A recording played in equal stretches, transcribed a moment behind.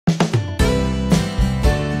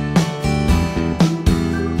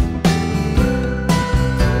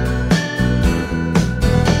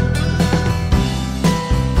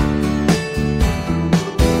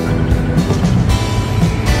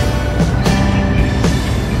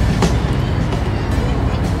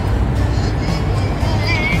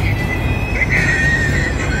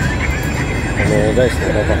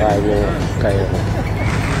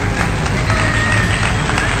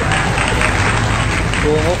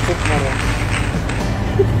Sakit na rin.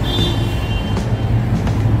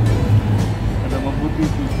 Ada mabuti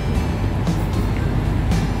itu.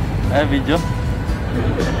 Video. Video.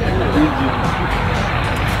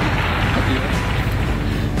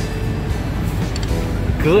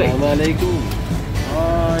 Good. Assalamualaikum.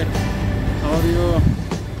 Hi. How are you?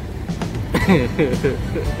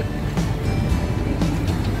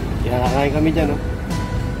 Kaya kakain kami dyan, no?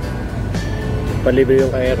 Palibre yung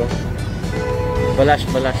kahero. Balas.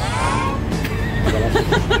 Balas.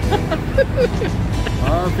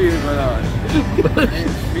 Fir balas.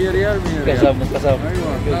 Real. Kasam.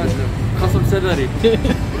 Aywa, kasam salary.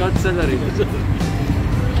 Cut salary.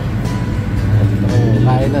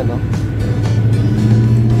 Kain na, no?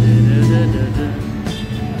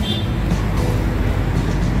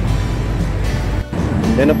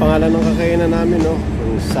 Yan ang pangalan ng kakainan namin, no?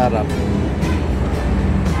 Yung sarap.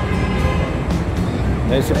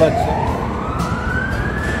 Ayun si Buds.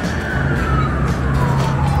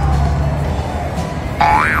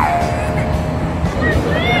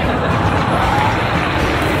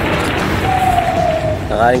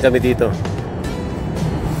 Nakain kami dito.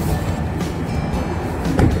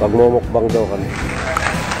 Pagmumukbang daw kami.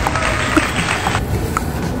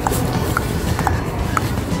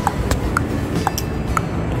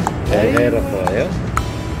 Kahero po, ayo.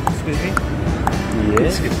 Excuse me.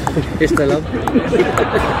 Yes. Is the love?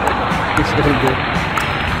 Is the good?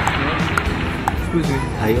 Excuse me.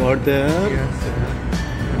 I order Yes.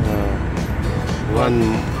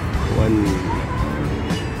 one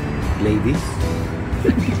ladies.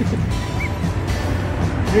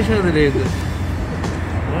 Which are the ladies?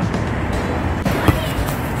 What?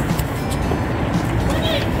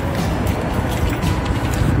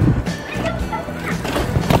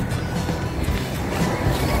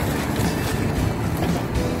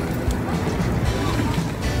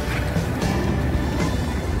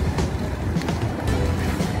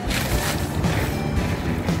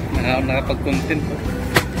 Nakapag-content po.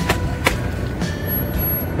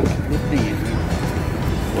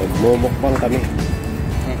 Magmumukbang kami.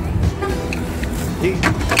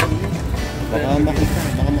 Baka makita.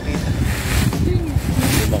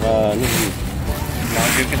 Baka ano.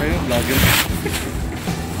 Vlogger ka kayo, vlogger.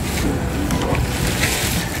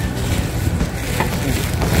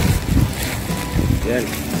 Yan.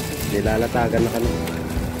 Nilalatagan na kami.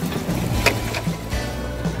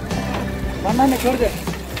 Mama, छोड़ दे.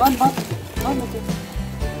 Pan. Pani.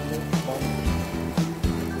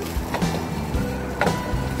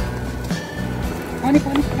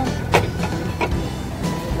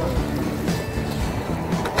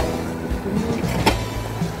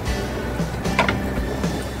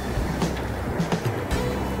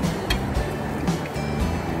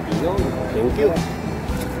 Thank you.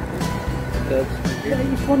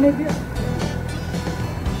 This one maybe.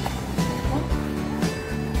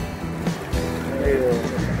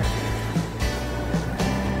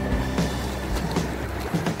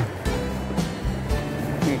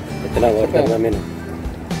 Ito lang, order namin.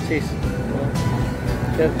 Sis.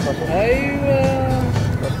 Chef, pasok. Aywa.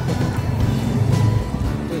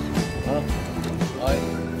 Ay.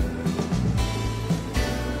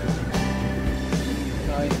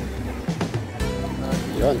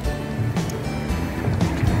 Yun.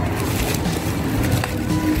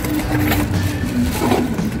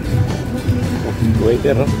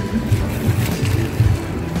 Waiter, oh.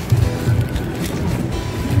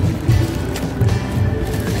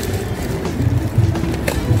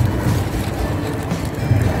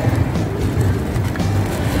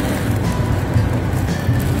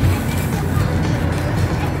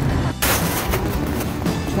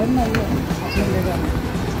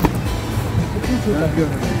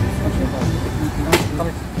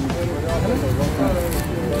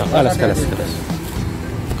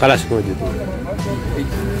 Kalas mo dito.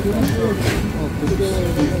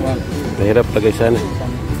 Mahirap lagay sana.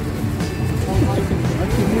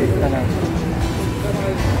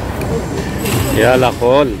 Yala,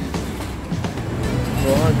 kol.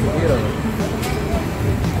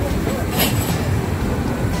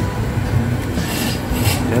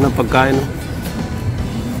 Yan ang pagkain, no?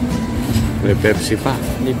 May Pepsi pa.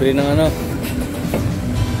 Libre ng ano?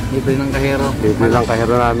 Libre ng kahero. Libre lang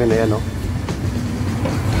kahero namin, ayan, no?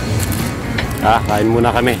 Kain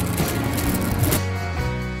muna kami. I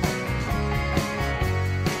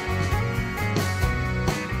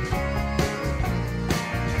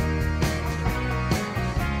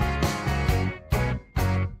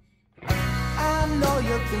know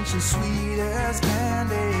you think she's sweet as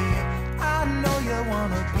candy. I know you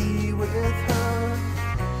wanna be with her,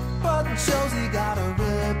 but Josie got a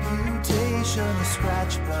reputation to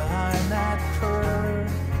scratch behind that purr.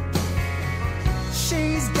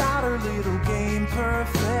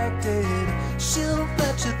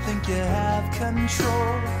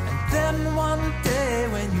 control. And then one day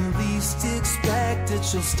when you least expect it,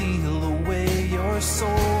 she'll steal away your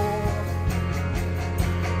soul.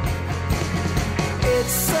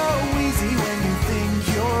 It's so easy when you think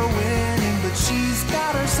you're winning, but she's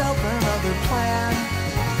got herself another plan.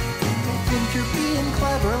 You think you're being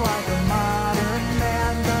clever like a modern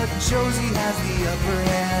man, but Josie has the upper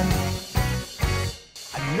hand.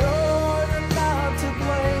 I know you're not to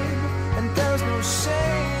blame, and there's no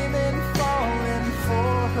shame in falling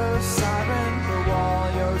for her siren. But while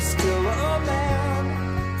you're still a man,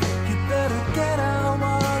 you better get out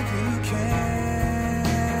while you can.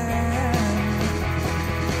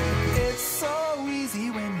 It's so easy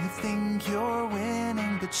when you think you're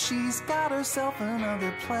winning, but she's got herself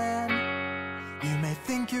another plan. You may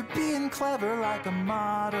think you're being clever like a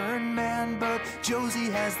modern man, but Josie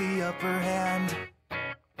has the upper hand.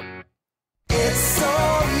 It's so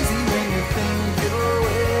easy when you think you're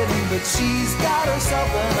winning, but she's got herself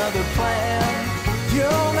another plan.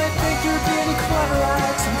 You may think you're being clever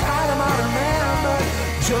like some kind of modern man, but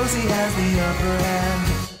Josie has the upper hand.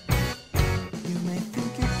 You may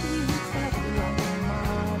think you're being clever like a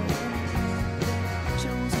modern man, but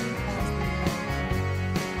Josie has the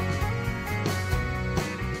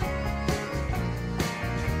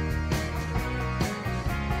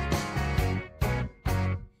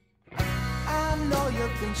you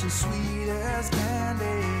think she's sweet as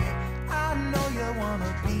candy. I know you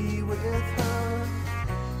wanna be with her,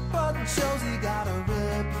 but Josie got a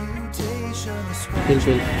reputation of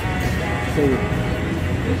scratching.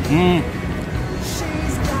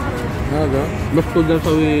 She's got a هذا مفقود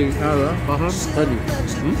نسوي هذا فهم ثاني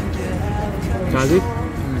هذه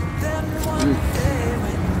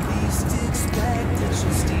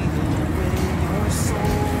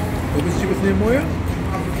وبتجيب 2 مويه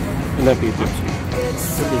لا في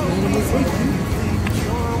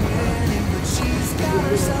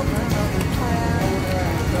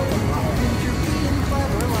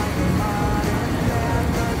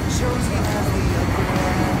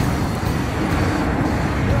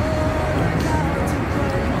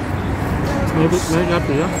ما جابت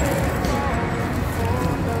يا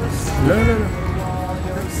لا لا لا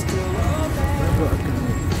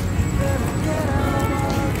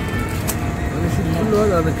انا شو كله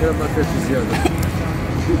هذا انا كلام ما كنت زياده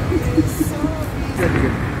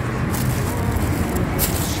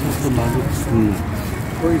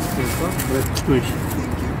كويس كويس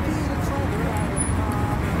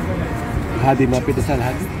هذه ما في تسال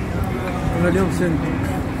هذه انا اليوم سنت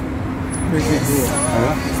ماشي جوا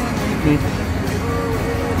ايوه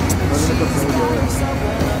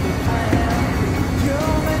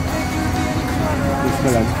بسم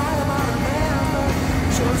الله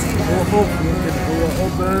هو خوف ممكن هو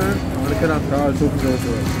اوبن انا كلام تعال شوف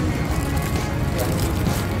زوجته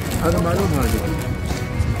هذا معلوم هذا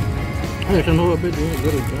عشان هو بدو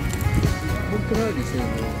درجة ممكن هذه شيء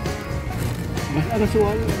بس أنا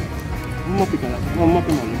سؤال ما في كلام ما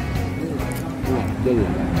في معلوم هو جل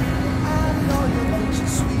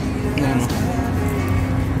يعني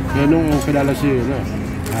خلال شيء لا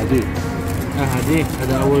هذه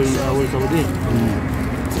هذا أول سعودي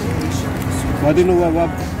وهذا هو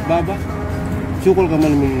بابا شغل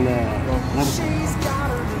كمان من رابط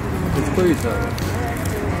كويس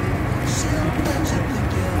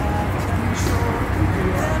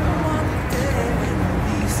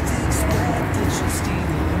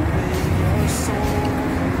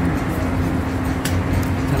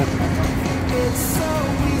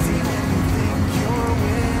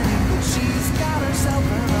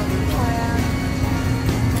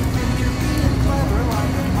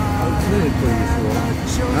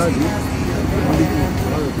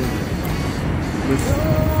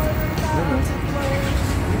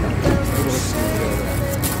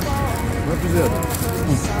ما في زيادة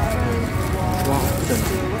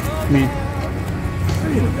مين؟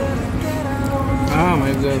 ما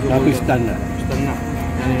يبقى tapi standar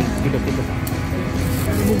يعني كده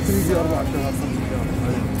ممكن يجي 4 شهر 5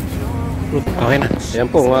 شهر okay na yan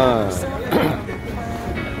po mga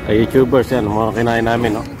YouTubers yan mga kinain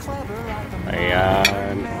namin no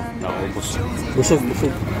ayan naubos busog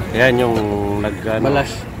ayan yung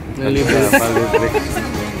balas na libre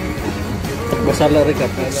salary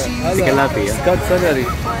cut Sikalapi cut salary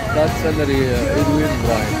Edwin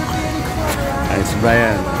Brian it's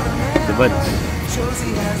Brian the bud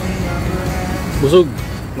busog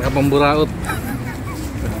nakapamburaot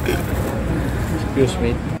excuse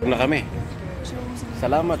me na kami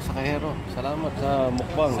salamat sa kahero salamat sa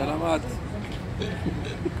mukbang salamat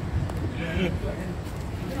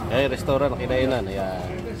ay restaurant kinainan ayan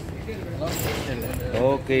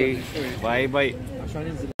okay bye